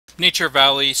Nature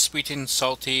Valley sweetened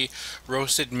salty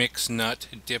roasted mixed nut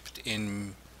dipped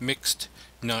in mixed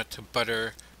nut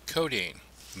butter coating,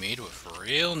 made with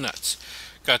real nuts.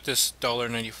 Got this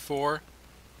 $1.94.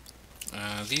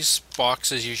 These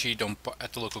boxes usually don't buy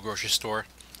at the local grocery store.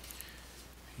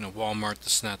 You know, Walmart,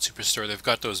 the Snap Superstore, they've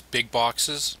got those big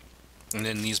boxes, and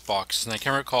then these boxes. And I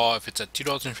can't recall if it's at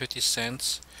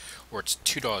 $2.50 or it's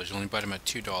 $2. You only buy them at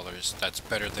 $2. That's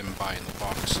better than buying the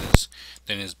boxes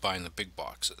than is buying the big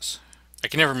boxes. I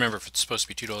can never remember if it's supposed to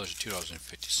be $2 or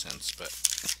 $2.50, but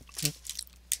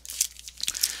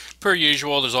per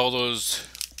usual, there's all those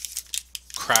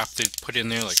crap they put in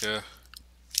there, like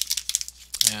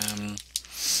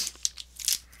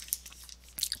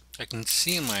I can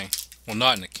see in my, well,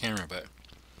 not in the camera, but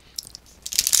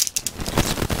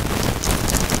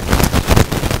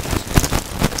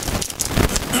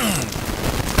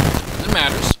it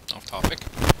matters. Off topic.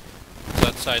 So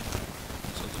that side,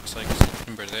 so it looks like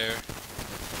timber there.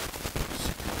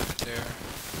 There.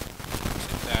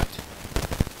 Like that.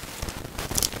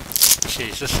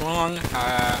 Chase this along.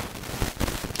 Back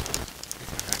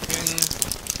in.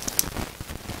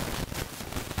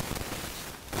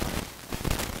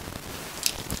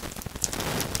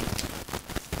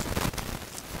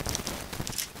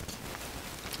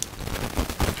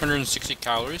 $160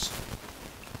 calories.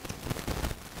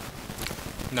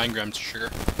 9 grams of sugar.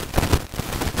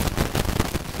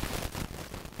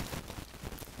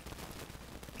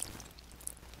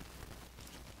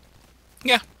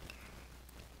 Yeah.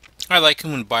 I like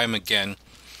them and buy them again.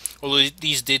 Although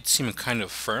these did seem kind of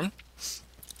firm.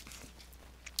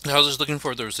 I was just looking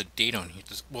for if there was a date on here.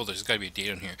 Well, there's got to be a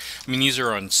date on here. I mean, these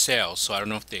are on sale, so I don't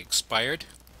know if they expired.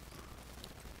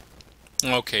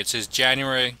 Okay, it says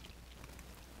January.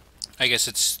 I guess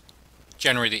it's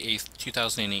January the 8th,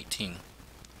 2018.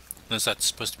 Unless that's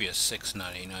supposed to be a 6,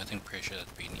 not 8. No, I think pretty sure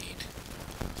that'd be an 8.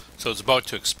 So it's about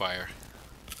to expire.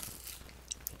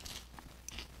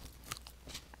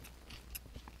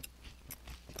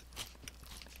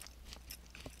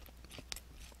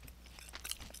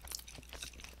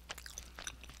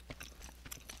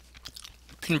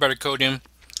 Peanut butter coating,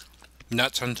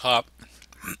 nuts on top,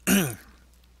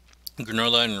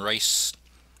 granola and rice,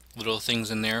 little things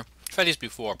in there. I've had these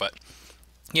before, but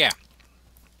yeah.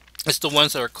 It's the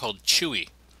ones that are called chewy,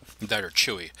 that are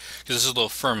chewy. Because this is a little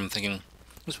firm, I'm thinking,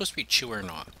 it's supposed to be chewy or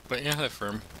not. But yeah, they're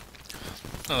firm.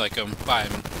 I like them, buy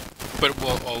them, but it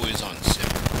will always on sale.